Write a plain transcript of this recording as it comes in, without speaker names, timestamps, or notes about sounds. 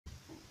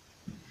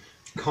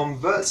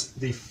Convert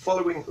the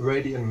following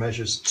radian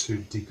measures to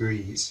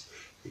degrees.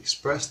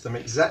 Express them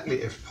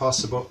exactly if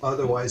possible,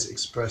 otherwise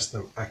express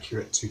them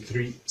accurate to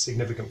three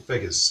significant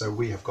figures. So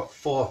we have got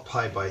 4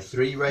 pi by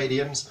 3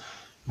 radians,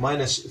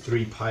 minus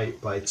 3 pi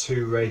by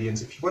 2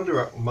 radians. If you wonder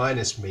what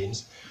minus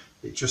means,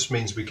 it just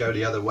means we go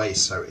the other way.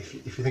 So if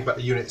you think about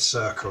the unit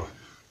circle,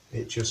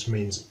 it just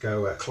means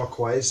go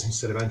clockwise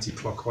instead of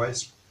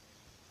anti-clockwise.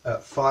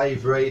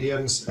 5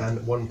 radians and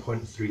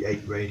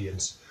 1.38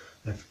 radians.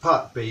 And for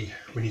part B,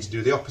 we need to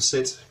do the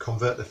opposite,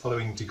 convert the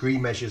following degree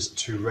measures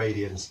to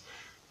radians,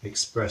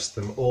 express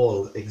them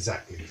all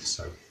exactly.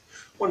 So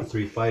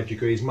 135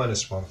 degrees,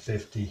 minus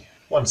 150,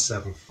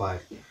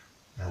 175,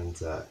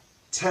 and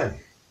 10.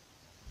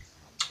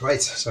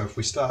 Right, so if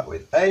we start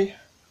with A,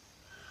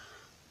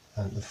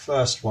 and the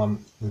first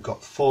one, we've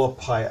got 4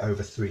 pi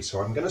over 3.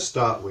 So I'm going to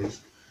start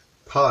with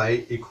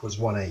pi equals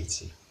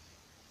 180.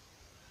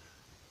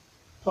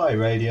 Pi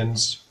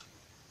radians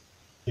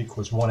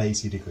equals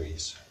 180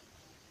 degrees.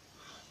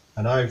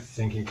 And I'm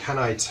thinking, can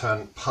I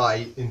turn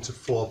pi into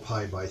 4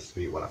 pi by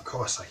 3? Well, of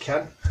course I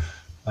can.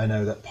 I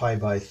know that pi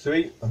by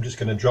 3, I'm just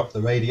going to drop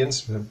the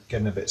radians, I'm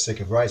getting a bit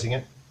sick of writing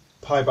it.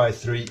 Pi by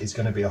 3 is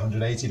going to be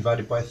 180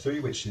 divided by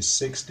 3, which is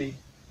 60.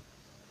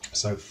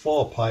 So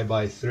 4 pi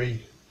by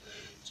 3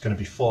 is going to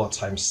be 4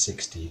 times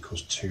 60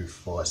 equals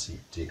 240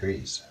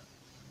 degrees.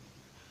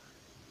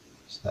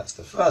 So that's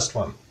the first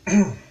one.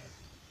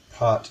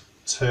 Part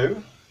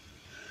 2.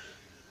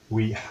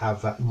 We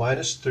have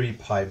minus 3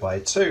 pi by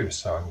 2,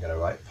 so I'm going to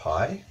write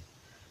pi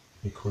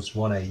equals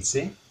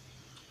 180.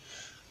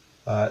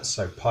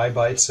 So pi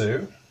by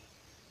 2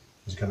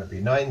 is going to be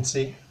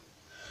 90.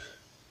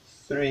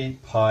 3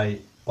 pi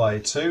by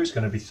 2 is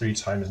going to be 3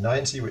 times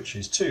 90, which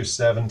is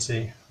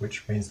 270,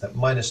 which means that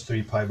minus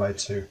 3 pi by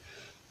 2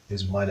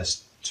 is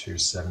minus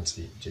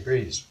 270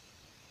 degrees.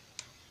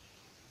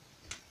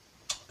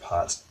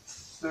 Part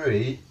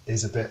 3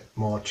 is a bit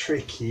more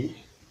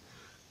tricky.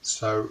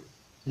 So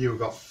you've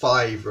got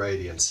 5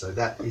 radians, so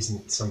that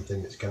isn't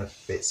something that's going to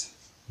fit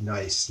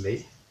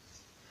nicely.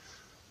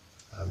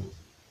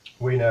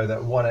 We know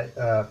that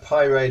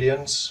pi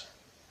radians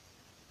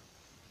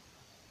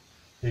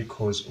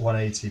equals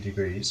 180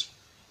 degrees.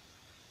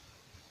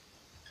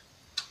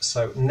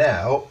 So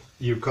now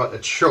you've got a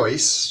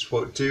choice.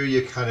 What do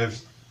you kind of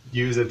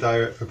use a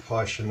direct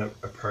proportion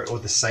approach, or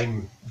the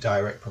same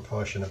direct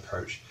proportion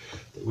approach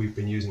that we've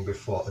been using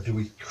before, or do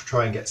we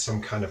try and get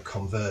some kind of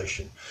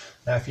conversion?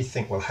 Now if you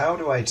think, well, how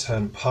do I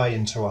turn pi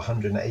into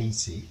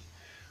 180?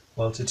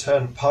 Well, to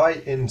turn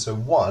pi into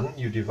 1,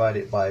 you divide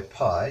it by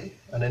pi,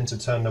 and then to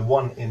turn the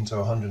 1 into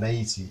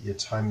 180, you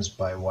times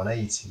by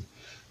 180.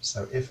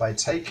 So if I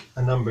take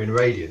a number in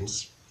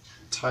radians,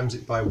 times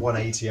it by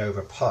 180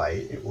 over pi,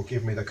 it will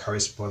give me the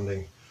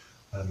corresponding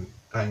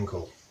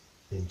angle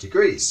in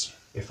degrees.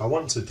 If I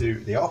want to do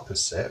the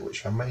opposite,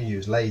 which I may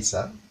use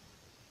later,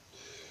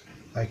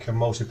 I can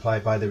multiply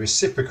by the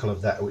reciprocal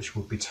of that, which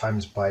would be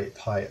times by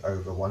pi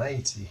over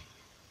 180.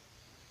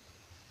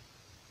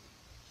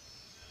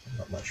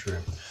 Not much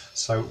room.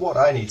 So what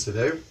I need to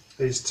do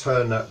is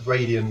turn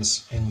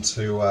radians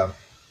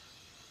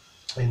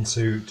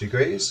into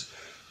degrees.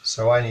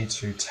 So I need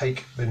to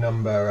take the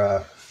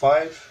number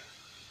 5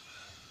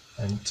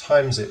 and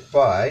times it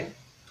by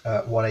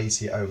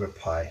 180 over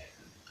pi.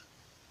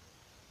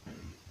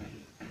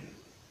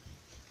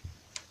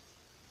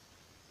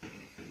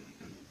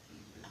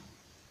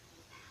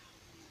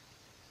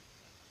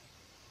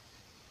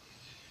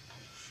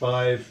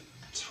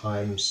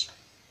 Times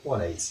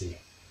 180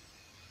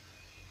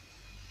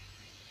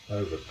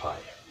 over pi.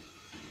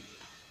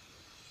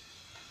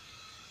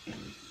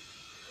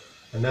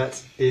 And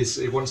that is,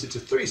 it wants it to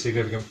 3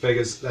 significant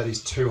figures, that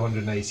is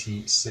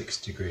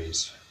 286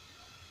 degrees.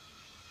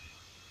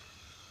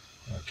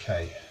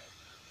 Okay,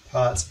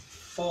 part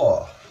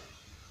 4.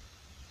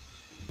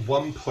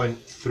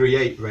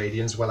 1.38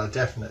 radians, well I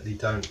definitely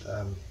aren't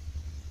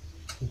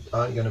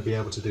going to be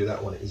able to do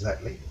that one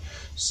exactly.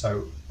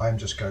 So I'm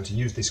just going to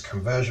use this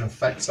conversion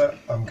factor.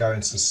 I'm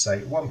going to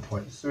say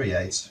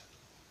 1.38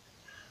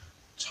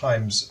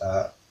 times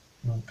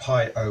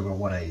pi over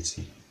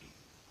 180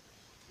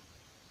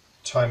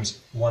 times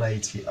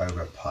 180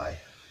 over pi.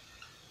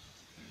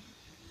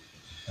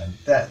 And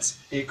that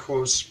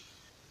equals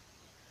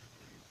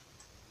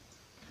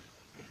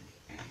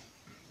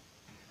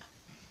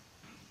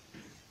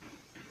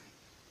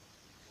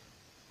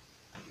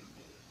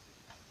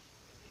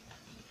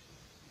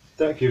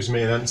that gives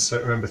me an answer,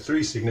 remember,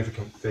 3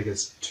 significant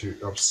figures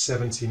of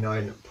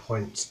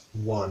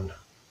 79.1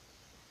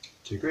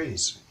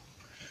 degrees.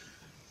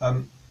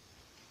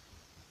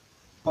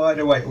 By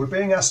the way, we're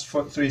being asked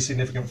for 3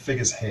 significant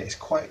figures here. It's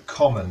quite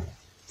common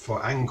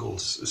for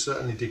angles,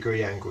 certainly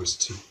degree angles,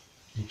 to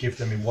you give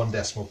them in 1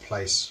 decimal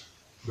place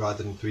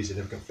rather than 3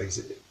 significant figures.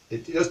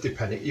 It does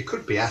depend. You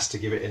could be asked to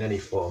give it in any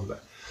form,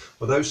 but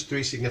well, those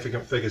 3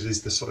 significant figures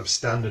is the sort of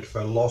standard for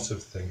a lot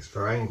of things.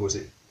 For angles,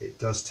 it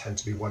does tend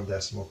to be 1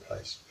 decimal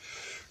place.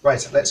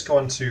 Right, let's go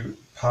on to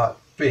part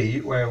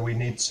B, where we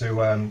need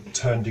to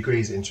turn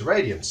degrees into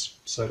radians.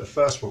 So the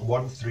first one,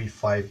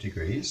 135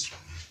 degrees.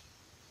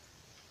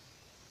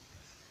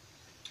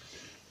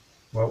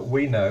 Well,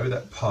 we know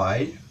that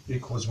pi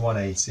equals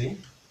 180.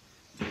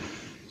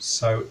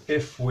 So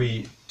if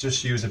we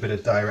just use a bit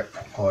of direct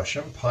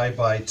proportion, pi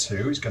by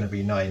 2 is going to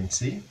be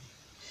 90.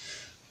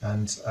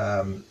 And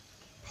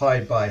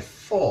pi by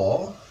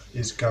 4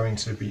 is going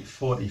to be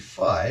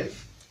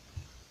 45.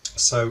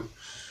 So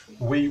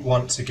we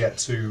want to get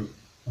to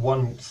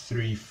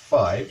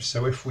 135.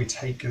 So if we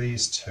take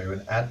these two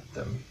and add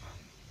them,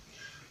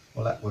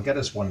 well, that will get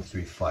us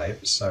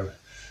 135. So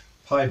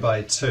pi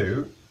by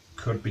 2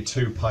 could be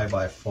 2 pi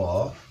by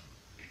 4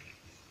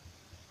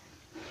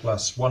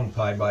 plus 1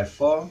 pi by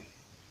 4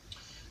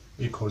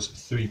 equals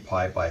 3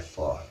 pi by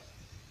 4.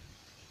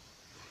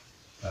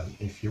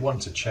 If you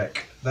want to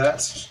check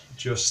that,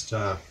 just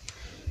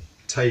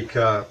take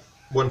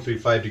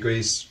 135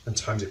 degrees and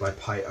times it by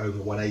pi over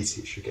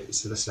 180. It should get you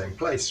to the same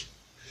place.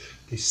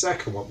 The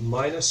second one,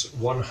 minus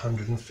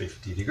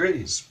 150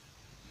 degrees.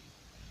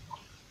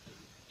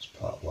 It's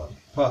part one.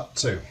 Part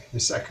two, the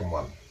second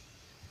one,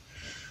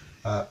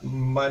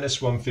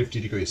 minus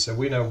 150 degrees. So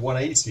we know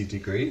 180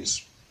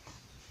 degrees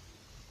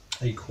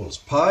equals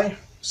pi.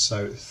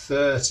 So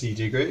 30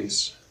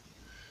 degrees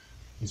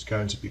is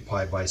going to be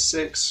pi by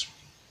 6.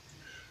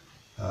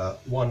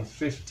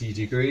 150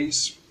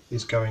 degrees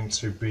is going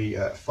to be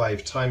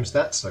 5 times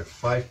that, so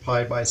 5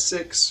 pi by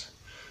 6.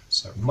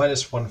 So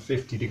minus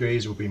 150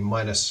 degrees will be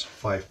minus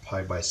 5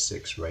 pi by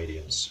 6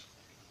 radians.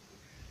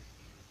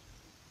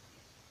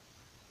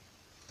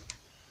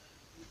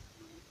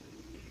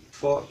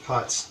 For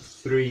parts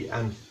 3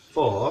 and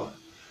 4,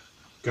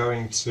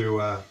 going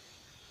to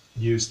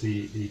use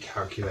the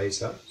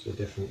calculator, so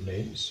different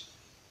means.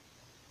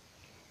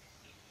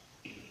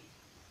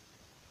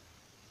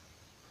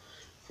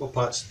 For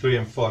parts 3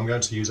 and 4, I'm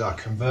going to use our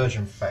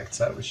conversion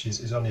factor, which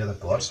is on the other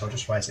board, so I'll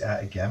just write it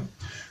out again.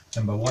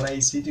 Remember,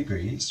 180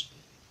 degrees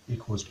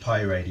equals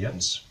pi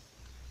radians.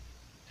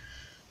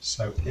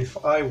 So if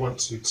I want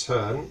to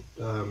turn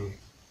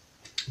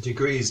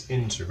degrees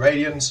into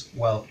radians,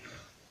 well,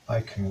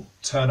 I can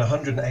turn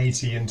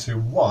 180 into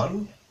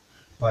 1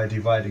 by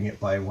dividing it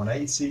by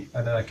 180,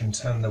 and then I can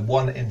turn the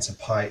 1 into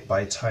pi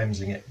by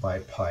timesing it by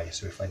pi.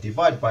 So if I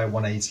divide by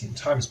 180 and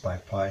times by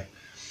pi,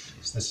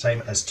 it's the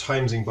same as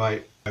timesing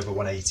by over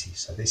 180.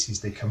 So this is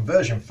the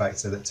conversion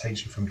factor that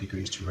takes you from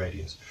degrees to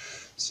radians.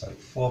 So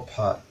for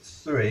part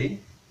 3,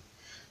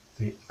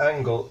 the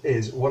angle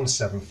is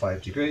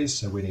 175 degrees,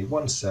 so we need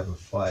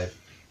 175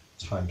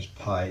 times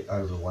pi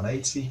over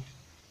 180,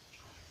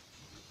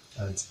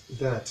 and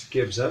that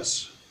gives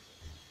us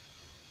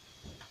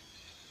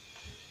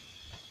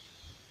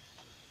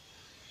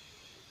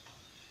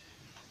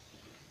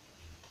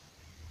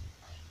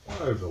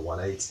over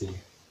 180.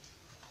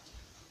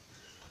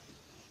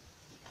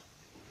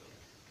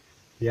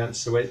 The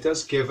answer, it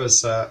does give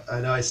us a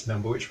nice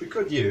number which we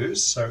could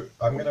use, so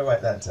I'm going to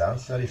write that down,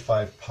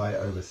 35 pi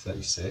over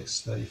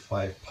 36,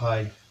 35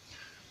 pi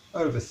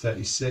over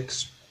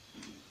 36,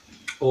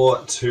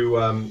 or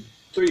to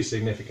 3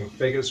 significant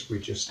figures, we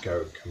just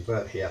go and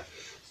convert here,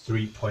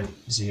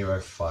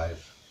 3.05.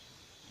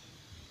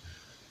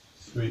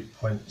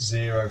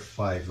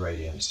 3.05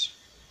 radians.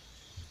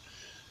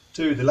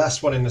 Do the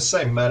last one in the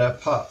same manner,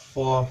 part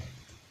 4,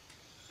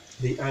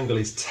 the angle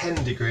is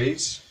 10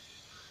 degrees,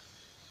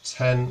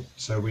 10,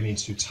 so we need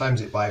to times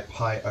it by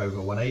pi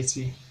over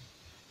 180.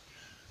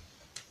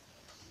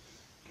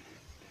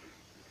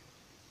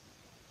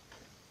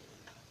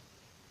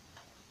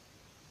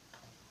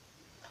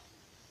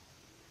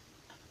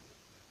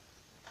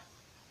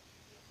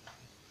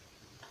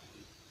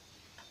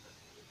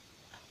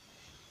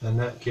 And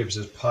that gives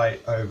us pi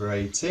over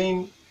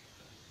 18.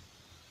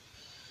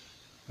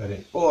 But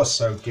it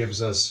also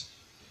gives us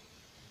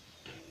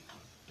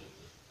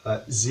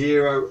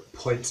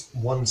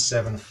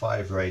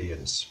 0.175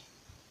 radians.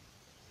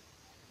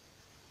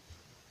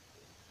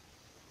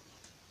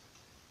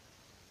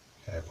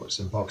 Okay, I put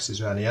some boxes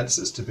around the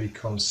answers to be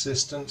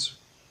consistent.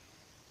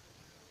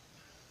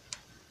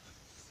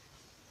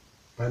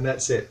 And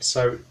that's it.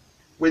 So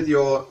with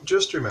your,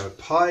 just remember,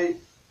 pi,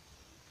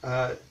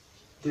 the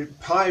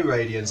pi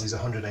radians is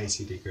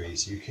 180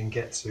 degrees. You can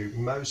get to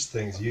most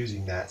things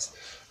using that,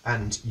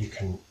 and you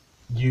can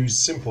use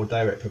simple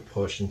direct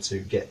proportion to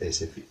get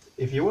this.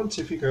 If you want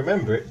to, if you can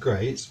remember it,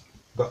 great.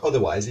 But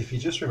otherwise, if you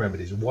just remember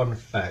this one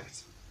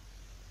fact,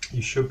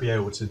 you should be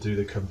able to do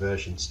the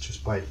conversions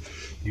just by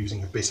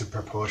using a bit of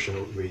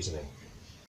proportional reasoning.